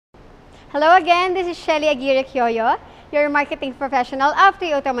Hello again, this is Shelly Aguirre-Kyoyo, your marketing professional of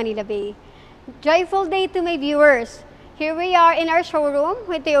Toyota Manila Bay. Joyful day to my viewers. Here we are in our showroom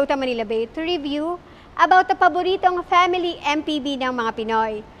with Toyota Manila Bay to review about the paboritong family MPV ng mga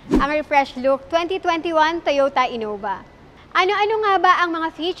Pinoy, ang refresh look 2021 Toyota Innova. Ano-ano nga ba ang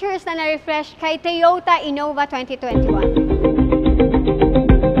mga features na na-refresh kay Toyota Innova 2021?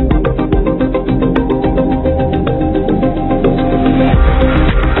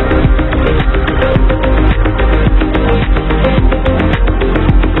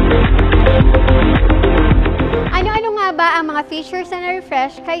 Ang mga features na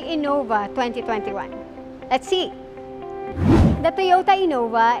na-refresh kay Innova 2021. Let's see! The Toyota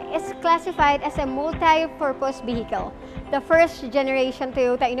Innova is classified as a multi-purpose vehicle. The first generation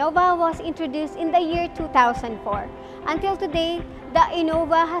Toyota Innova was introduced in the year 2004. Until today, the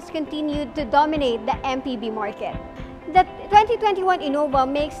Innova has continued to dominate the MPV market. The 2021 Innova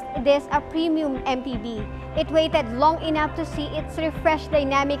makes this a premium MPV. It waited long enough to see its refreshed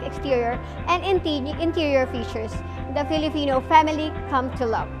dynamic exterior and interior features the Filipino family come to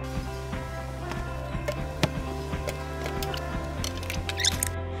love.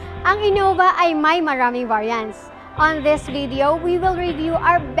 Ang Innova ay may maraming variants. On this video, we will review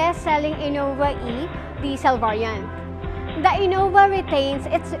our best-selling Innova E Dsl variant. The Innova retains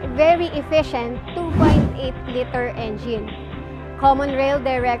its very efficient 2.8-liter engine. Common rail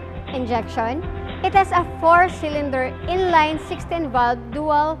direct injection. It has a 4-cylinder inline 16-valve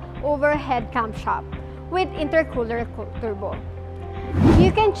dual overhead camshaft with intercooler turbo.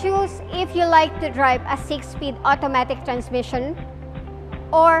 You can choose if you like to drive a 6-speed automatic transmission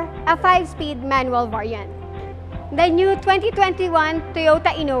or a 5-speed manual variant. The new 2021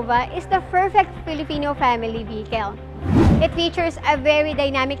 Toyota Innova is the perfect Filipino family vehicle. It features a very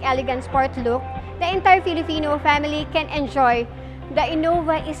dynamic, elegant sport look. The entire Filipino family can enjoy. The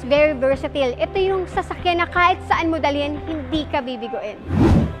Innova is very versatile. Ito yung sasakyan na kahit saan mo dalhin, hindi ka bibiguin.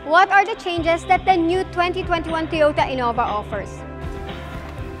 What are the changes that the new 2021 Toyota Innova offers?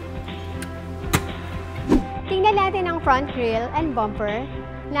 Tingnan natin ang front grille and bumper.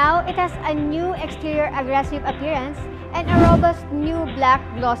 Now, it has a new exterior aggressive appearance and a robust new black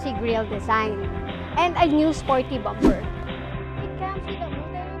glossy grille design and a new sporty bumper. It comes with a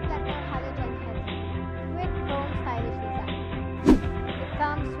multi-reflector halogen headlamp with chrome stylish design. It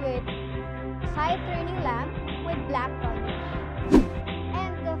comes with side turning lamp with black varnish.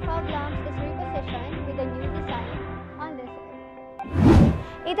 And the fog lamp is repositioned with a new design on this area.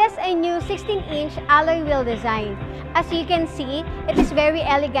 It has a new 16-inch alloy wheel design. As you can see, it is very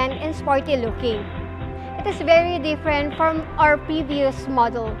elegant and sporty looking. It is very different from our previous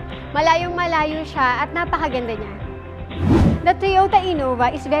model. Malayong-malayo siya at napakaganda niya. The Toyota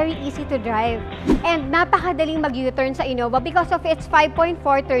Innova is very easy to drive and napakadaling mag-U-turn sa Innova because of its 5.4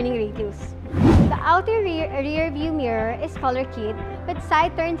 turning radius. The outer rear view mirror is color keyed with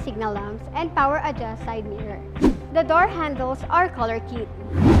side turn signal lamps and power adjust side mirror. The door handles are color keyed.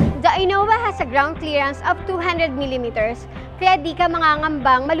 The Innova has a ground clearance of 200 mm, kaya di ka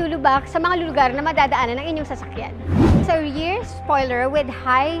mangangambang malulubak sa mga lugar na madadaanan ng inyong sasakyan. It's a rear spoiler with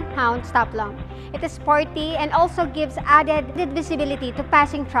high mount stop lamp. It is sporty and also gives added visibility to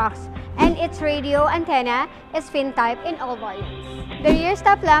passing trucks, and its radio antenna is fin type in all variants. The rear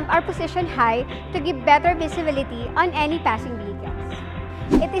stop lamp are positioned high to give better visibility on any passing vehicles.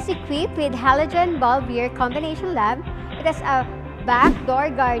 It is equipped with halogen bulb rear combination lamp. It has a back door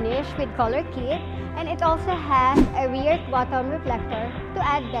garnish with color kit, and it also has a rear bottom reflector to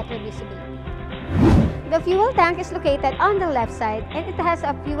add better visibility. The fuel tank is located on the left side, and it has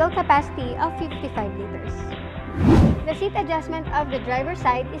a fuel capacity of 55 liters. The seat adjustment of the driver's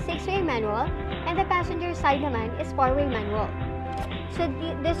side is 6-way manual, and the passenger side naman is 4-way manual. So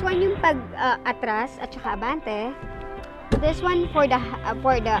this one yung pag-atras at saka abante. This one for the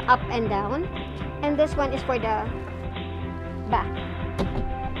up and down, and this one is for the back.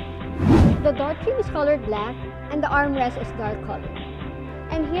 The door trim is colored black and the armrest is dark colored.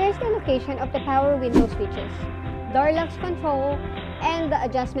 And here's the location of the power window switches, door locks control, and the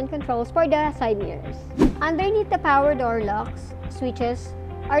adjustment controls for the side mirrors. Underneath the power door locks switches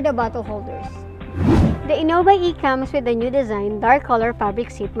are the bottle holders. The Innova E comes with a new design, dark color fabric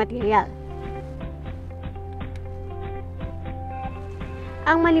seat material.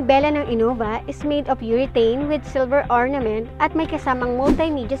 Ang manibela ng Innova is made of urethane with silver ornament at may kasamang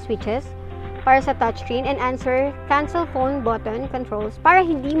multimedia switches para sa touchscreen and answer cancel phone button controls para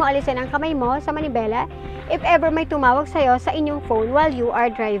hindi mo alisin ang kamay mo sa manibela if ever may tumawag sa'yo sa inyong phone while you are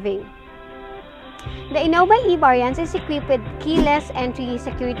driving. The Innova E variant is equipped with keyless entry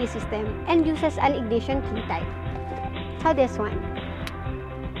security system and uses an ignition key type. So this one.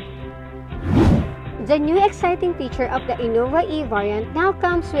 The new exciting feature of the Innova E variant now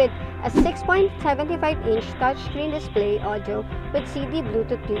comes with a 6.75-inch touchscreen display audio with CD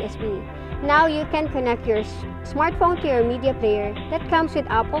Bluetooth USB. Now you can connect your smartphone to your media player that comes with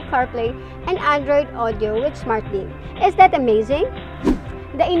Apple CarPlay and Android Auto with SmartLink. Is that amazing?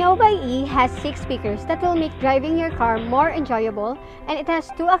 The Innova E has 6 speakers that will make driving your car more enjoyable, and it has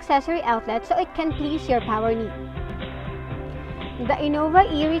 2 accessory outlets so it can please your power need. The Innova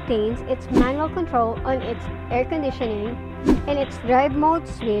E retains its manual control on its air conditioning and its drive mode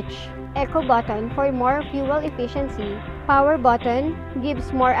switch, eco button for more fuel efficiency, power button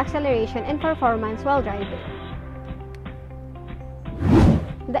gives more acceleration and performance while driving.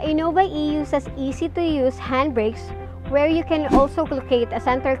 The Innova E uses easy-to-use handbrakes where you can also locate a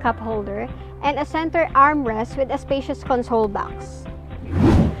center cup holder and a center armrest with a spacious console box.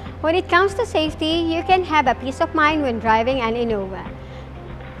 When it comes to safety, you can have a peace of mind when driving an Innova.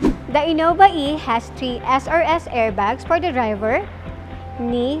 The Innova E has 3 SRS airbags for the driver,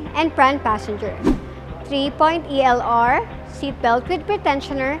 knee, and front passenger, 3-point ELR seatbelt with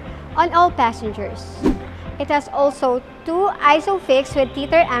pretensioner on all passengers. It has also 2 ISOFIX with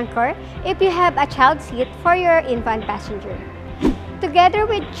tether anchor if you have a child seat for your infant passenger, together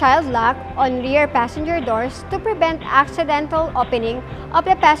with child lock on rear passenger doors to prevent accidental opening of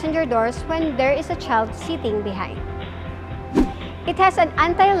the passenger doors when there is a child sitting behind. It has an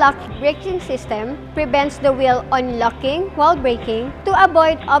anti-lock braking system, prevents the wheel unlocking while braking to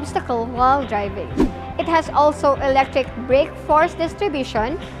avoid obstacles while driving. It has also electric brake force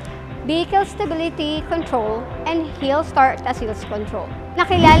distribution, vehicle stability control, and hill start assist control.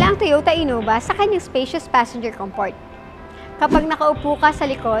 Nakilala ang Toyota Innova sa kanyang spacious passenger comfort. Kapag nakaupo ka sa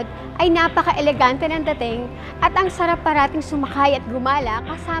likod, ay napaka-elegante ng dating at ang sarap parating sumakay at gumala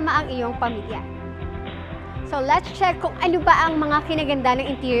kasama ang iyong pamilya. So let's check kung ano ba ang mga kinaganda ng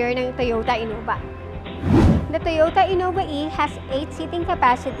interior ng Toyota Innova. The Toyota Innova E has 8 seating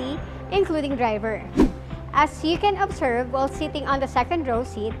capacity, including driver. As you can observe while sitting on the second row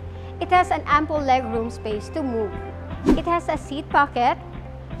seat, it has an ample legroom space to move. It has a seat pocket,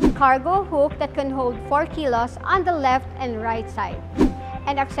 cargo hook that can hold 4 kilos on the left and right side,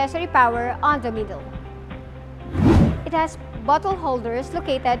 and accessory power on the middle. It has bottle holders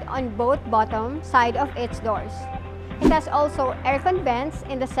located on both bottom side of its doors. It has also aircon vents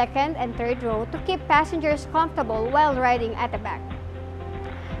in the second and third row to keep passengers comfortable while riding at the back.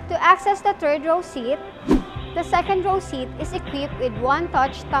 To access the third row seat, the second row seat is equipped with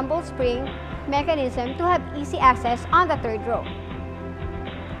one-touch tumble spring mechanism to have easy access on the third row.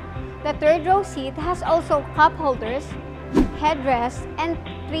 The third row seat has also cup holders, headrests, and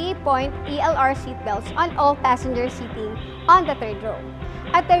 3-point ELR seatbelts on all passenger seating on the third row.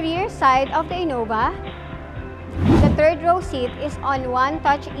 At the rear side of the Innova, the third row seat is on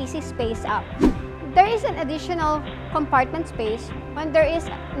one-touch easy space up. There is an additional compartment space when there is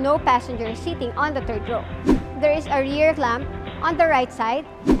no passenger sitting on the third row. There is a rear lamp on the right side,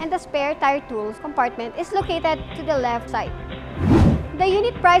 and the spare tire tools compartment is located to the left side. The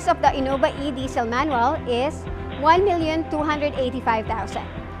unit price of the Innova E Dsl manual is 1,285,000.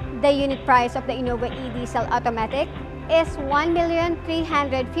 The unit price of the Innova E Dsl automatic is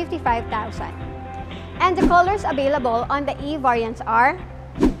 1,355,000. And the colors available on the E variants are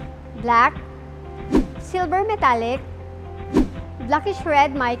black, silver metallic, blackish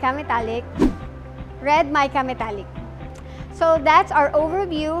red mica metallic, red mica metallic. So that's our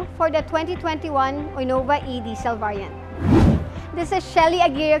overview for the 2021 Innova E Dsl variant. This is Shelly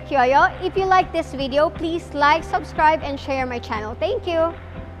Aguirre Kyoyo. If you like this video, please like, subscribe, and share my channel. Thank you!